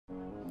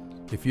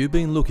If you've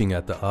been looking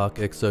at the ARK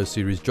XO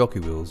series jockey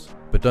wheels,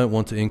 but don't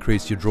want to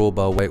increase your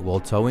drawbar weight while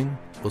towing,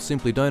 or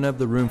simply don't have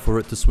the room for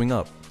it to swing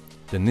up,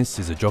 then this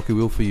is a jockey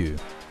wheel for you.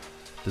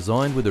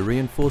 Designed with a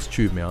reinforced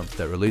tube mount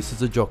that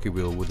releases a jockey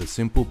wheel with a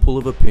simple pull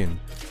of a pin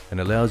and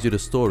allows you to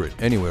store it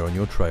anywhere on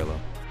your trailer.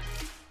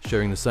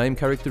 Sharing the same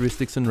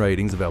characteristics and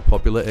ratings of our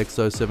popular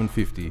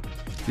XO750,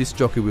 this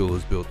jockey wheel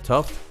is built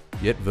tough,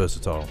 yet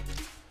versatile.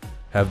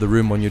 Have the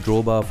room on your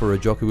drawbar for a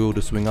jockey wheel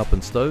to swing up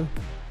and stow?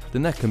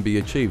 Then that can be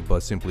achieved by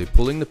simply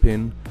pulling the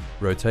pin,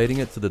 rotating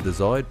it to the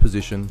desired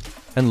position,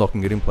 and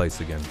locking it in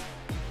place again.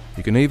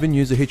 You can even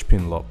use a hitch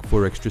pin lock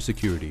for extra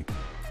security.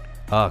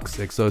 ARK's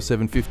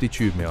XO750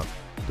 tube mount,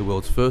 the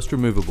world's first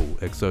removable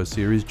XO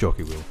series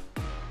jockey wheel.